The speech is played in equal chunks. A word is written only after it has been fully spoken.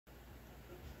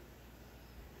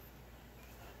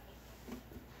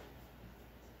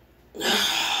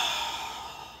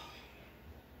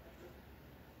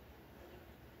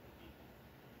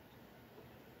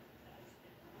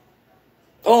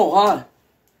Oh, hi.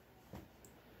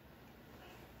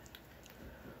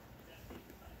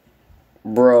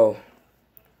 Bro.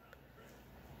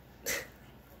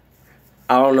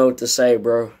 I don't know what to say,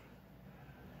 bro.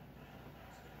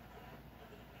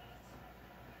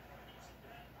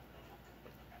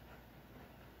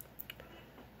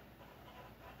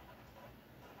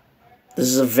 This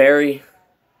is a very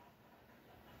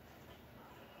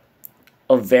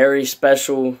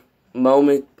special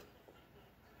moment.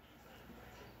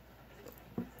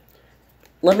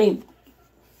 Let me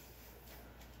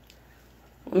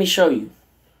show you.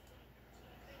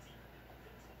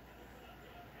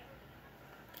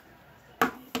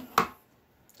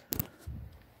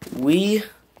 We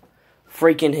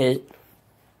freaking hit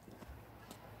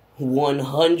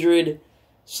 100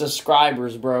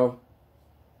 subscribers, bro.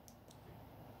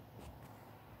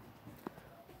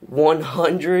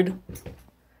 100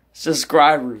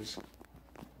 subscribers.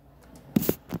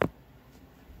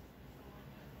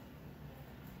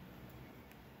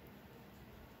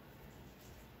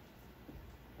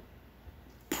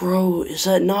 Bro, is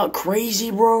that not crazy,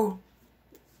 bro?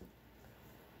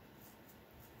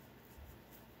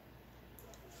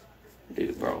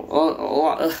 Dude,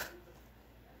 bro.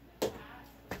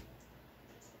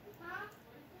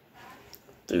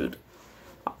 Dude.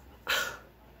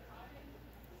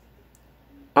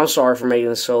 I'm sorry for making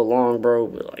this so long, bro,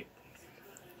 but like,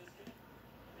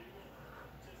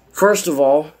 first of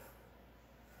all,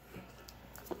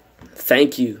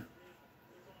 thank you.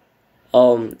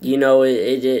 You know,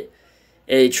 it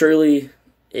truly,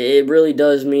 it really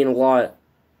does mean a lot.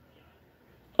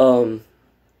 You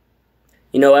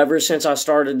know, ever since I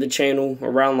started the channel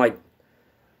around like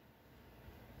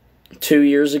 2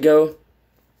 years ago,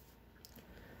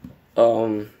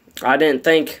 I didn't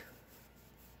think.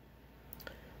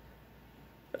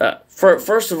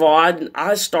 First of all,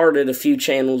 I started a few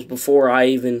channels before I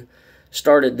even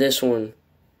started this one.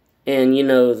 And, you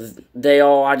know,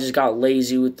 I just got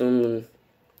lazy with them.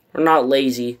 Or not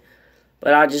lazy,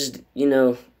 but I just, you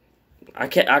know, I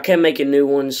kept making new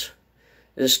ones.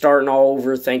 Just starting all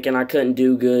over, thinking I couldn't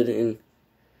do good. And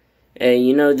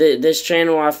you know, this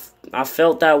channel, I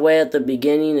felt that way at the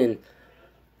beginning. And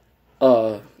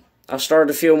I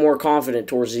started to feel more confident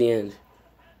towards the end.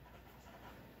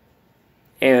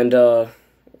 And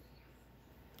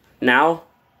now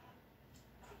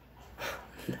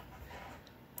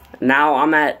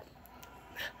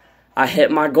I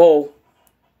hit my goal,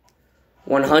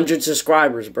 100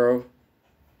 subscribers, bro.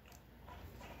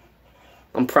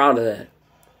 I'm proud of that.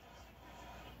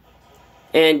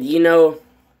 And you know,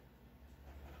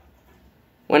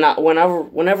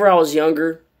 whenever I was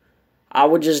younger, I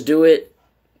would just do it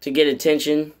to get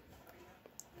attention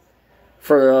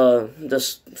for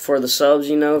the subs,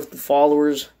 you know, the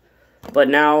followers. But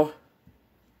now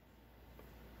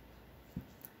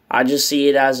I just see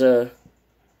it as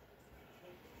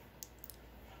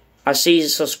I see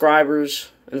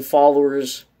subscribers and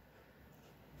followers,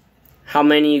 how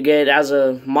many you get, as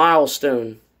a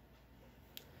milestone,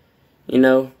 you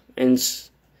know. And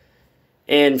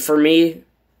for me,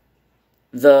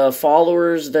 the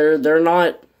followers, they're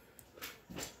not,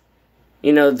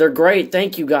 you know, they're great.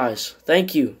 Thank you, guys.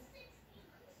 Thank you.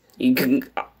 Couldn't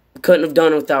have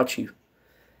done it without you.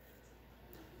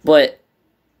 But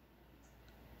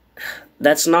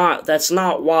that's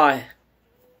not why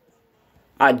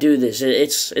I do this.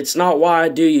 It's not why I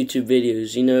do YouTube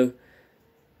videos, you know.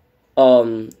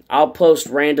 I'll post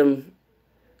random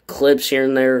clips here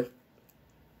and there,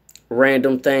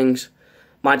 random things.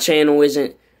 My channel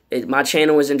isn't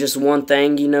just one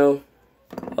thing, you know,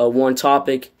 one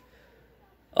topic.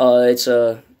 It's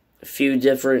a few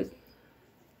different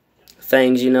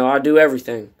things, you know. I do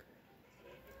everything.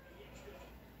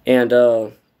 And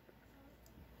bro,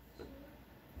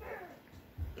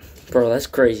 that's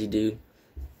crazy, dude.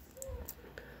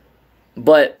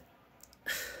 But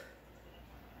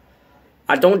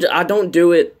I don't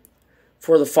do it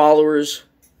for the followers.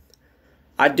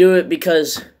 I do it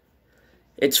because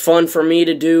it's fun for me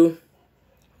to do.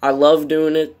 I love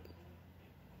doing it.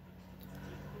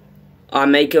 I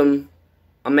make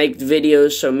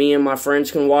videos so me and my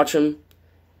friends can watch them.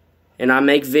 And I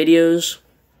make videos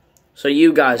so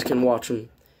you guys can watch them.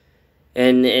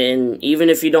 And even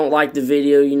if you don't like the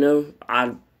video, you know,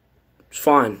 it's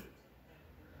fine.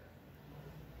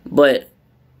 But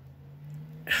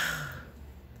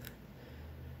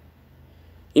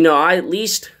you know, I at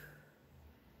least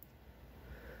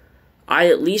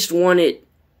want it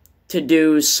to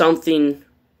do something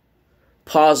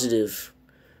positive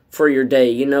for your day.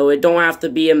 You know, it don't have to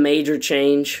be a major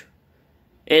change.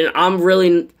 And I'm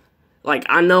really, like,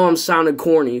 I know I'm sounding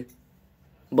corny,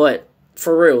 but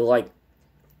for real, like,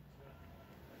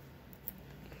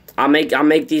 I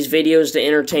make these videos to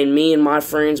entertain me and my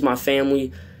friends, my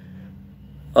family,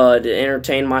 to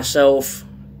entertain myself,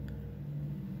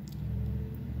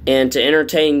 and to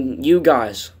entertain you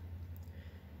guys.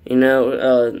 You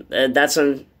know, that's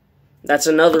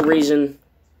another reason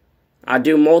I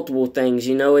do multiple things.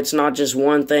 You know, it's not just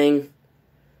one thing,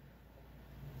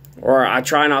 or I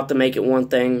try not to make it one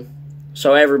thing,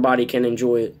 so everybody can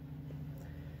enjoy it.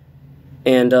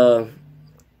 And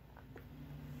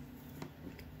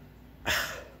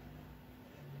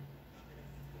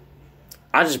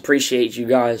I just appreciate you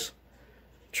guys,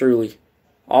 truly,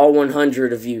 all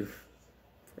 100 of you.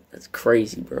 That's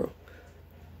crazy, bro.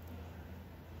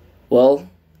 Well,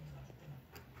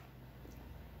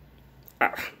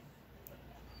 I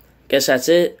guess that's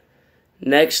it.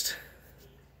 Next,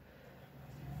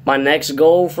 my next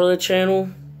goal for the channel,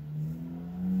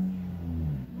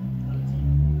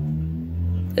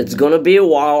 it's gonna be a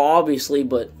while, obviously,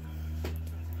 but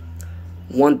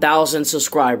 1,000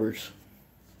 subscribers.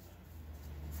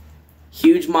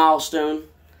 Huge milestone,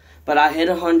 but I hit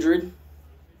 100.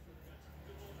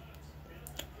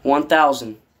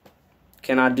 1,000.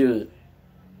 Can I do it?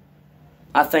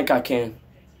 I think I can.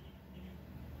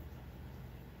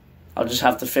 I'll just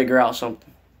have to figure out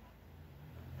something.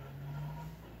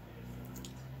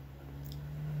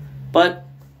 But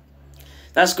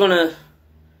that's gonna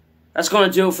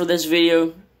do it for this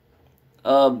video.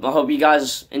 I hope you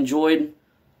guys enjoyed.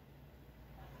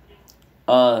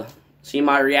 See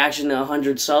my reaction to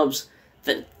 100 subs.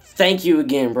 Thank you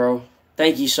again, bro.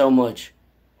 Thank you so much.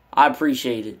 I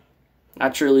appreciate it. I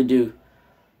truly do.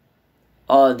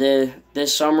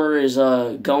 This summer is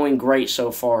going great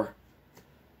so far.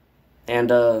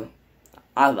 And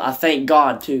I thank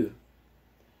God too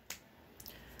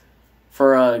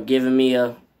for giving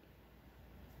me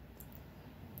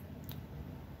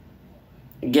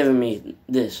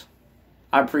this.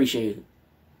 I appreciate it.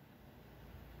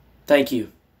 Thank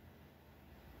you.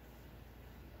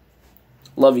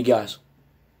 Love you guys.